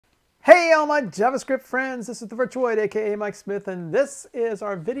Hey all my JavaScript friends, this is the Virtuoid aka Mike Smith, and this is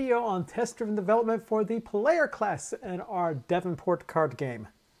our video on test-driven development for the player class in our Davenport card game.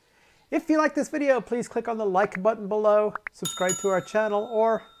 If you like this video, please click on the like button below, subscribe to our channel,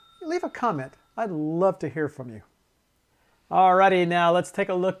 or leave a comment. I'd love to hear from you. Alrighty, now let's take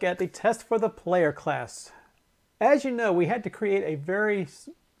a look at the test for the player class. As you know, we had to create a very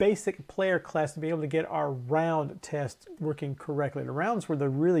basic player class to be able to get our round test working correctly. The rounds were the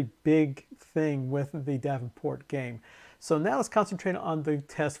really big thing with the Davenport game. So now let's concentrate on the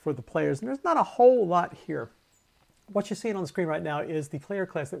test for the players. And there's not a whole lot here. What you're seeing on the screen right now is the player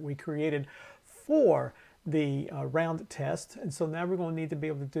class that we created for the round test. And so now we're going to need to be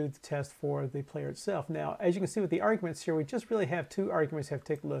able to do the test for the player itself. Now, as you can see with the arguments here, we just really have two arguments we have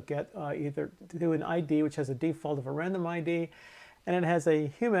to take a look at. Either do an ID, which has a default of a random ID, and it has a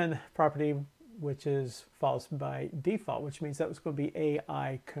human property, which is false by default, which means that was going to be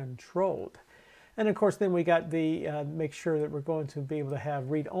AI controlled. And of course, then we got the make sure that we're going to be able to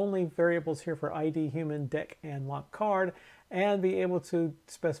have read-only variables here for ID, human, deck, and locked card, and be able to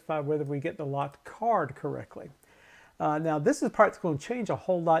specify whether we get the locked card correctly. Now, this is the part that's going to change a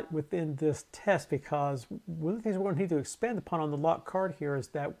whole lot within this test, because one of the things we're going to need to expand upon on the locked card here is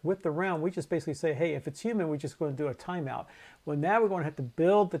that with the round, we just basically say, hey, if it's human, we're just going to do a timeout. Well, now we're going to have to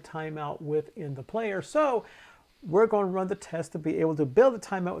build the timeout within the player. So we're going to run the test to be able to build a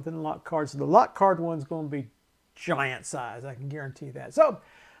timeout within the locked card. So the locked card one's going to be giant size. I can guarantee that. So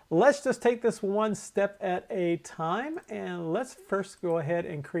let's just take this one step at a time, and let's first go ahead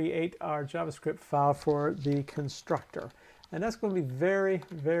and create our JavaScript file for the constructor. And that's going to be very,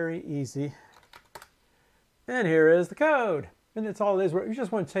 very easy. And here is the code. And that's all it is. You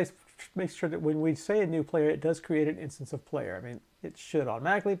just want to make sure that when we say a new player, it does create an instance of player. I mean, it should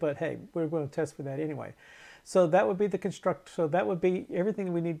automatically, but hey, we're going to test for that anyway. So that would be the constructor. So that would be everything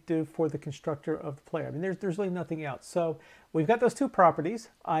that we need to do for the constructor of the player. I mean, there's really nothing else. So we've got those two properties,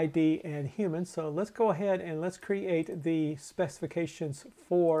 ID and human. So let's go ahead and let's create the specifications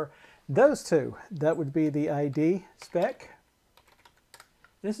for those two. That would be the ID spec.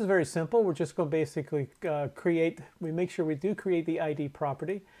 This is very simple. We're just going to basically we make sure we do create the ID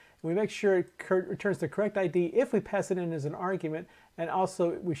property. We make sure it returns the correct ID if we pass it in as an argument, and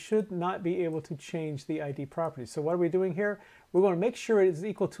also we should not be able to change the ID property. So what are we doing here? We're going to make sure it is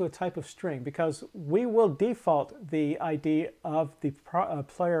equal to a type of string, because we will default the ID of the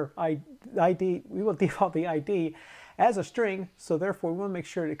player ID. We will default the ID as a string, so therefore we want to make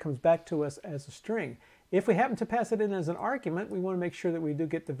sure it comes back to us as a string. If we happen to pass it in as an argument, we want to make sure that we do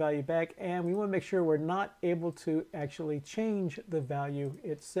get the value back, and we want to make sure we're not able to actually change the value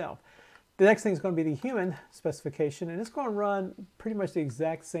itself. The next thing is going to be the human specification, and it's going to run pretty much the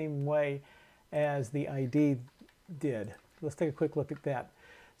exact same way as the ID did. Let's take a quick look at that.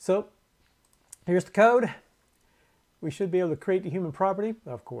 So here's the code. We should be able to create the human property,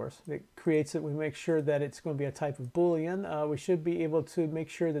 of course. It creates it. We make sure that it's going to be a type of Boolean. We should be able to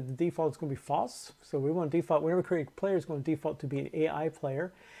make sure that the default is going to be false. So we want to default, whenever we create a player, it's going to default to be an AI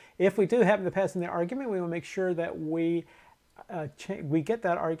player. If we do happen to pass in the argument, we will make sure that we get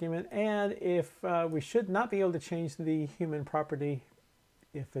that argument. And if we should not be able to change the human property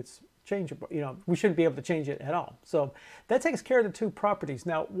if it's changeable, we shouldn't be able to change it at all. So that takes care of the two properties.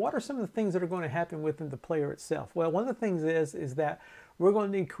 Now, what are some of the things that are going to happen within the player itself? Well, one of the things is that we're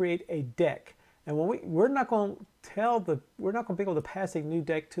going to need to create a deck. And when we're not going to be able to pass a new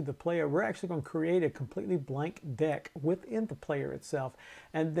deck to the player. We're actually going to create a completely blank deck within the player itself.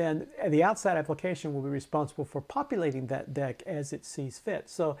 And then the outside application will be responsible for populating that deck as it sees fit.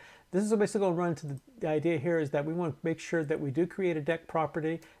 So this is basically going to run into the idea here is that we want to make sure that we do create a deck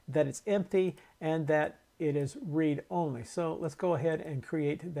property, that it's empty, and that it is read only. So let's go ahead and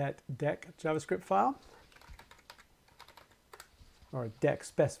create that deck JavaScript file. Or deck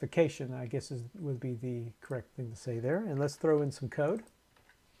specification, I guess would be the correct thing to say there. And let's throw in some code.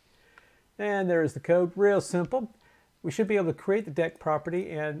 And there is the code, real simple. We should be able to create the deck property,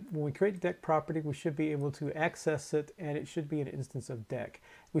 and when we create the deck property, we should be able to access it, and it should be an instance of deck.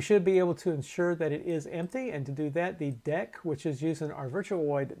 We should be able to ensure that it is empty, and to do that, the deck, which is using our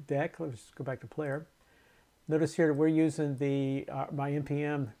Virtuoid deck, let's go back to player. Notice here that we're using the my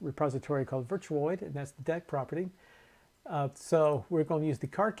NPM repository called Virtuoid, and that's the deck property. So we're going to use the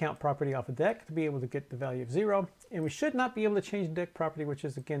card count property off of deck to be able to get the value of 0. And we should not be able to change the deck property, which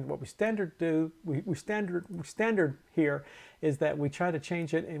is, again, what we standard do. Standard here is that we try to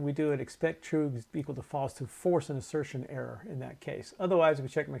change it, and we do an expect true equal to false to force an assertion error in that case. Otherwise, we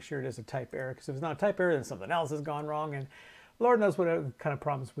check to make sure it is a type error, because if it's not a type error, then something else has gone wrong, and Lord knows what kind of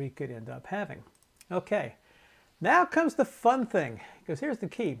problems we could end up having. Okay. Now comes the fun thing, because here's the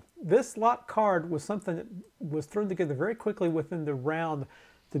key. This lock card was something that was thrown together very quickly within the round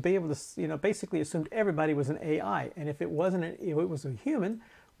to be able to, basically assumed everybody was an AI. And if it wasn't, if it was a human,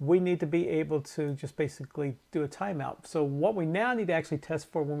 we need to be able to just basically do a timeout. So what we now need to actually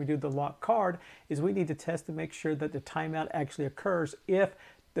test for when we do the lock card is we need to test to make sure that the timeout actually occurs if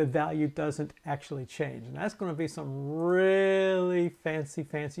the value doesn't actually change. And that's going to be some really fancy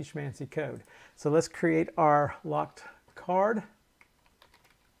schmancy code. So let's create our locked card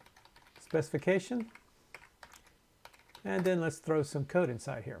specification. And then let's throw some code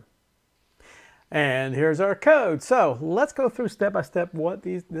inside here. And here's our code. So let's go through step by step what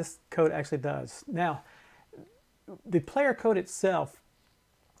this code actually does. Now, the player code itself,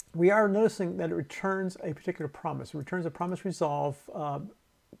 we are noticing that it returns a particular promise. It returns a promise resolve.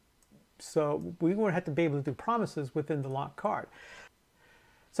 So we're going to have to be able to do promises within the lock card.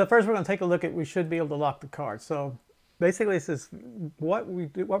 So first we're going to take a look at, we should be able to lock the card. So basically this is what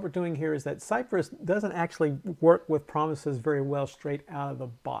we're doing here is that Cypress doesn't actually work with promises very well straight out of the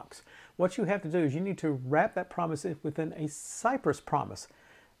box. What you have to do is you need to wrap that promise within a Cypress promise.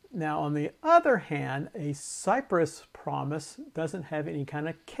 Now on the other hand, a Cypress promise doesn't have any kind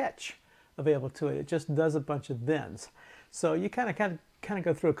of catch available to it. It just does a bunch of thens. So you kind of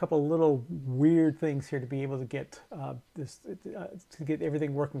go through a couple of little weird things here to be able to get to get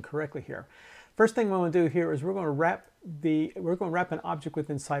everything working correctly here. First thing we want to do here is we're going to wrap an object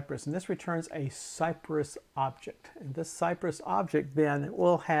within Cypress, and this returns a Cypress object. And this Cypress object then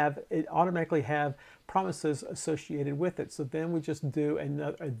will automatically have promises associated with it. So then we just do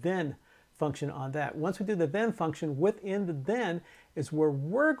a then function on that. Once we do the then function, within the then is where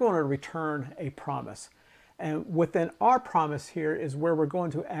we're going to return a promise. And within our promise here is where we're going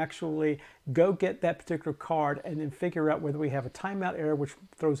to actually go get that particular card and then figure out whether we have a timeout error, which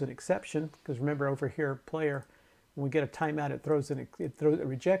throws an exception. Because remember over here, player, when we get a timeout, it throws a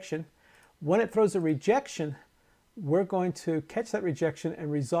rejection. When it throws a rejection, we're going to catch that rejection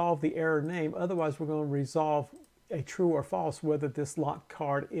and resolve the error name. Otherwise, we're going to resolve a true or false whether this locked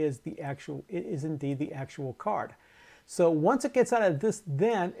card is indeed the actual card. So once it gets out of this,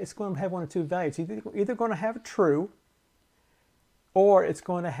 then it's going to have one of two values. It's either going to have true, or it's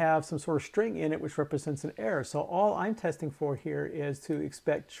going to have some sort of string in it which represents an error. So all I'm testing for here is to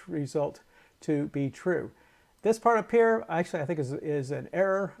expect result to be true. This part up here, actually, I think is an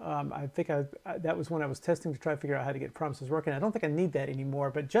error. I think that was when I was testing to try to figure out how to get promises working. I don't think I need that anymore,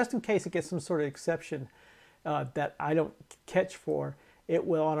 but just in case it gets some sort of exception that I don't catch for, it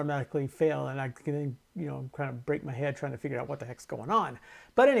will automatically fail, and I can kind of break my head trying to figure out what the heck's going on.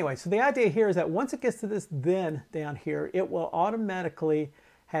 But anyway, so the idea here is that once it gets to this then down here, it will automatically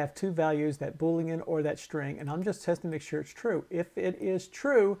have two values, that Boolean or that string, and I'm just testing to make sure it's true. If it is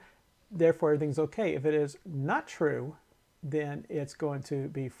true, therefore everything's okay. If it is not true, then it's going to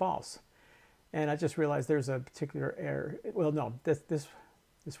be false. And I just realized there's a particular error. Well, no, this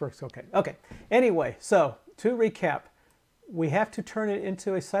works okay. Okay, anyway, so to recap, we have to turn it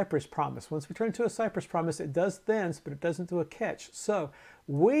into a Cypress promise. Once we turn it into a Cypress promise, it does thens, but it doesn't do a catch. So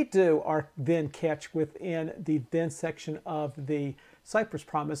we do our then catch within the then section of the Cypress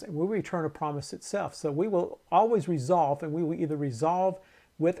promise, and we return a promise itself. So we will always resolve, and we will either resolve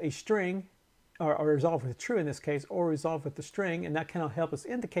with a string, or resolve with true in this case, or resolve with the string, and that can help us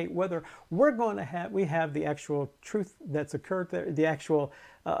indicate whether we have the actual truth that's occurred there, the actual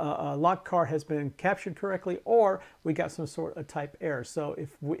locked card has been captured correctly, or we got some sort of type error. So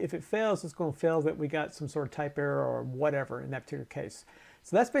if it fails, it's going to fail that we got some sort of type error or whatever in that particular case.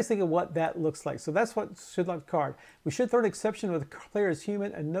 So that's basically what that looks like. So that's what should lock the card. We should throw an exception where the player is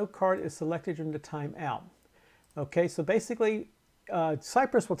human and no card is selected during the timeout. Okay, so basically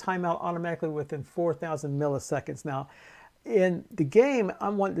Cypress will time out automatically within 4,000 milliseconds. Now, in the game, I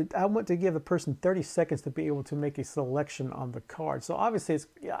want to give a person 30 seconds to be able to make a selection on the card. So obviously,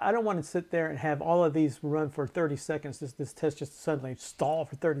 I don't want to sit there and have all of these run for 30 seconds. This test just suddenly stall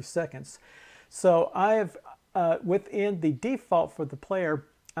for 30 seconds. So I've within the default for the player,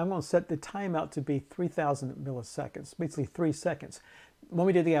 I'm going to set the timeout to be 3,000 milliseconds, basically 3 seconds. When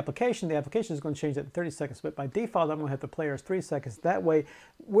we do the application is going to change that to 30 seconds, but by default, I'm going to have the player as 3 seconds. That way,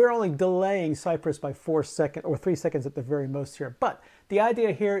 we're only delaying Cypress by 4 seconds, or 3 seconds at the very most here. But the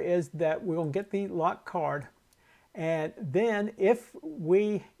idea here is that we're going to get the lock card, and then if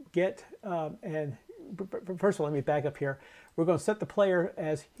we get, and first of all, let me back up here. We're going to set the player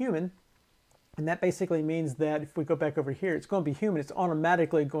as human, and that basically means that if we go back over here, it's going to be human. It's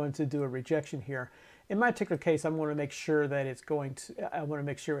automatically going to do a rejection here. In my particular case, I'm going to make sure that it's going to, I want to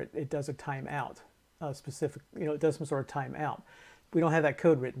make sure it does a timeout, it does some sort of timeout. We don't have that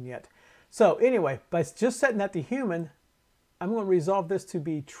code written yet. So anyway, by just setting that to human, I'm going to resolve this to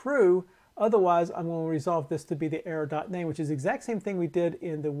be true. Otherwise, I'm going to resolve this to be the error.name, which is the exact same thing we did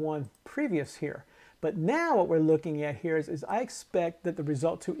in the one previous here. But now what we're looking at here is I expect that the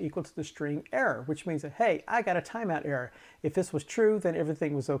result to equal to the string error, which means that, hey, I got a timeout error. If this was true, then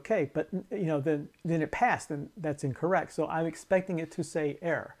everything was okay. But then it passed, and that's incorrect. So I'm expecting it to say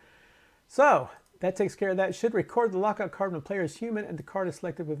error. So that takes care of that. It should record the lockout card when the player is human and the card is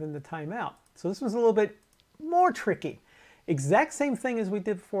selected within the timeout. So this was a little bit more tricky. Exact same thing as we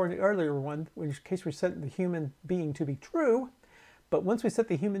did before in the earlier one, in case we set the human being to be true. But once we set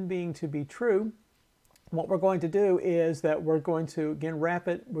the human being to be true, what we're going to do is that we're going to, again, wrap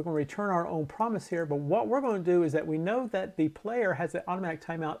it. We're going to return our own promise here. But what we're going to do is that we know that the player has an automatic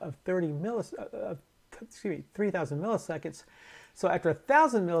timeout of 3,000 milliseconds. So after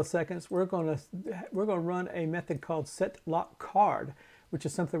 1,000 milliseconds, we're going to run a method called setLockCard, which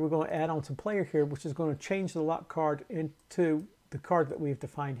is something we're going to add on to player here, which is going to change the lock card into the card that we've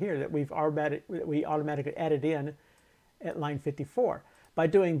defined here, that we automatically added in at line 54. By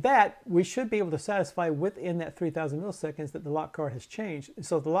doing that, we should be able to satisfy within that 3,000 milliseconds that the lock card has changed.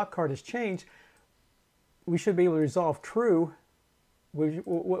 So if the lock card has changed, we should be able to resolve true. We're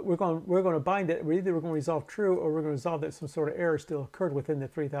going to bind it. Either we're going to resolve true or we're going to resolve that some sort of error still occurred within the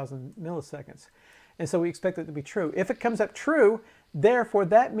 3,000 milliseconds. And so we expect it to be true. If it comes up true, therefore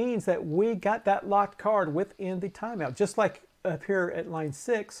that means that we got that locked card within the timeout. Just like up here at line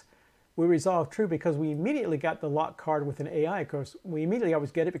 6, we resolve true because we immediately got the lock card with an AI. Of course, we immediately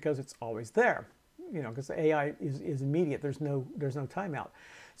always get it because it's always there. Because the AI is immediate. There's no timeout.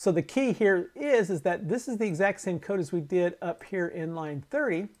 So the key here is that this is the exact same code as we did up here in line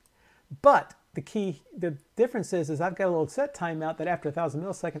 30, but the difference is I've got a little set timeout that after 1,000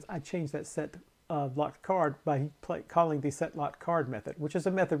 milliseconds, I change that set locked card by calling the setLockCard method, which is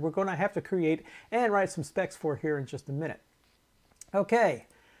a method we're going to have to create and write some specs for here in just a minute. Okay.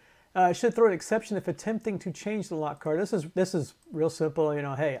 Should throw an exception if attempting to change the lock card. This is real simple.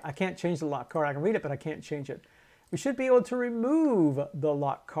 Hey, I can't change the lock card. I can read it, but I can't change it. We should be able to remove the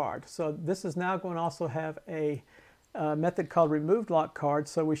lock card. So this is now going to also have a method called removedLockCard.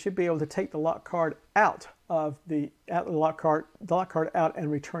 So we should be able to take the lock card out of the lock card out and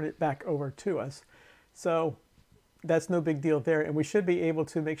return it back over to us. So that's no big deal there, and we should be able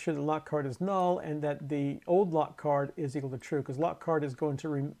to make sure the lock card is null and that the old lock card is equal to true, because lock card is going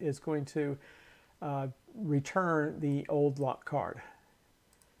to return the old lock card.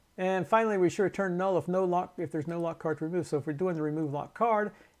 And finally, we should return null if there's no lock card removed. So if we're doing the remove lock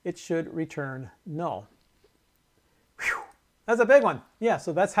card, it should return null. Whew, that's a big one. Yeah,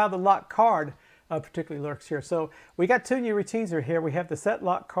 so that's how the lock card particularly works here. So we got two new routines here. We have the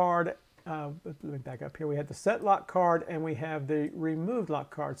setLockCard. Let me back up here. We have the setLockCard and we have the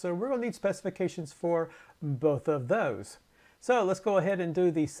removedLockCard. So we're going to need specifications for both of those. So let's go ahead and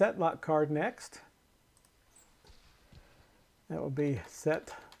do the setLockCard next. That will be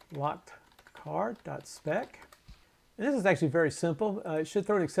setLockCard.spec. And this is actually very simple. It should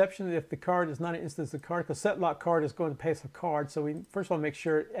throw an exception if the card is not an instance of the card, because setLockCard is going to pass a card. So we first of all make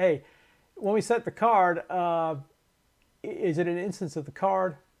sure, hey, when we set the card, is it an instance of the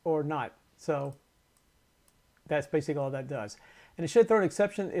card or not? So that's basically all that does. And it should throw an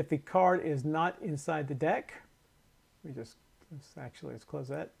exception if the card is not inside the deck. Let's close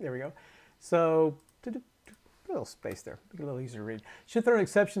that. There we go. So a little space there, make it a little easier to read. Should throw an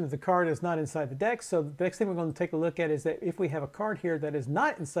exception if the card is not inside the deck. So the next thing we're going to take a look at is that if we have a card here that is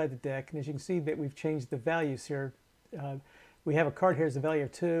not inside the deck, and as you can see that we've changed the values here. We have a card here as a value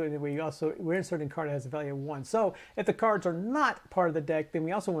of 2, and then we're inserting a card that has a value of 1. So if the cards are not part of the deck, then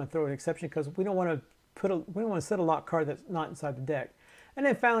we also want to throw an exception because we don't want to set a lock card that's not inside the deck. And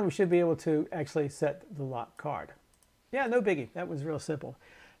then finally, we should be able to actually set the lock card. Yeah, no biggie. That was real simple.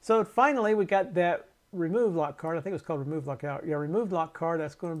 So finally, we got that remove lock card. I think it was called remove lockout. Yeah, remove lock card.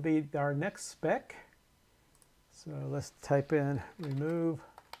 That's going to be our next spec. So let's type in remove.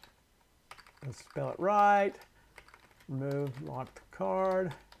 Let's spell it right. Remove locked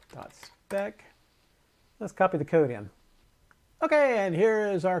card.spec. Let's copy the code in. Okay, and here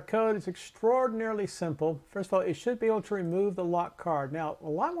is our code. It's extraordinarily simple. First of all, it should be able to remove the lock card. Now, a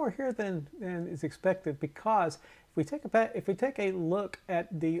lot more here than is expected, because if we take a look at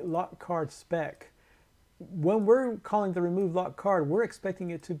the lock card spec, when we're calling the remove lock card, we're expecting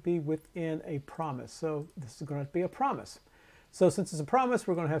it to be within a promise. So this is going to be a promise. So since it's a promise,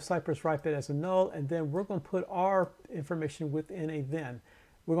 we're going to have Cypress write it as a null, and then we're going to put our information within a then.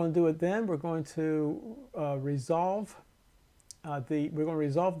 We're going to do it then. We're going to resolve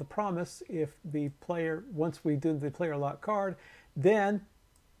the promise if the player, once we do the player lock card, then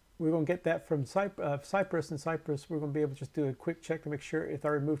we're going to get that from Cypress, and Cypress we're going to be able to just do a quick check to make sure if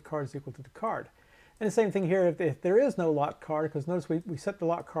our removed card is equal to the card. And the same thing here if there is no locked card, because notice we set the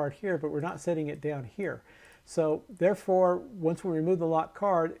locked card here, but we're not setting it down here. So therefore, once we remove the locked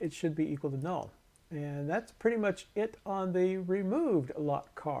card, it should be equal to null. And that's pretty much it on the removed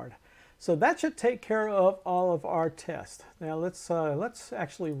locked card. So that should take care of all of our tests. Now let's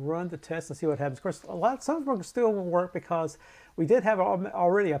actually run the test and see what happens. Of course, some of them still won't work because we did have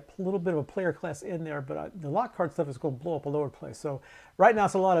already a little bit of a player class in there, but the lock card stuff is going to blow up all over the place. So right now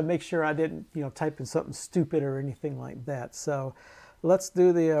it's a lot of make sure I didn't type in something stupid or anything like that. So let's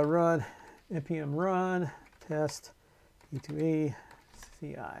do the run npm run test e2e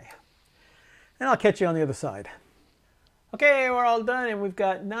ci, and I'll catch you on the other side. Okay, we're all done, and we've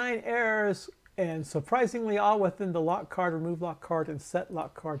got 9 errors, and surprisingly all within the lock card, remove lock card, and set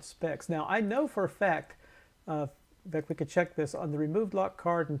lock card specs. Now I know for a fact that we could check this on the removed lock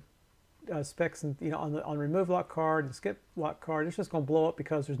card and specs, and on remove lock card and skip lock card, it's just going to blow up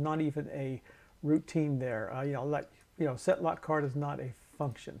because there's not even a routine there. Set lock card is not a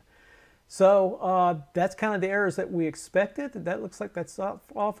function. So that's kind of the errors that we expected. That looks like that's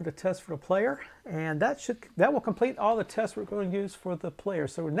all for the test for the player, and that will complete all the tests we're going to use for the player.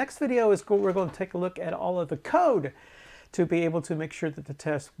 So next video is we're going to take a look at all of the code to be able to make sure that the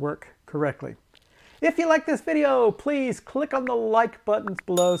tests work correctly. If you like this video, please click on the like buttons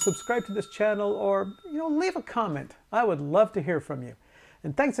below, subscribe to this channel, or leave a comment. I would love to hear from you.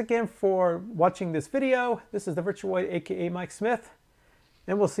 And thanks again for watching this video. This is the Virtuoid, aka Mike Smith,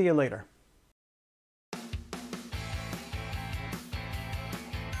 and we'll see you later.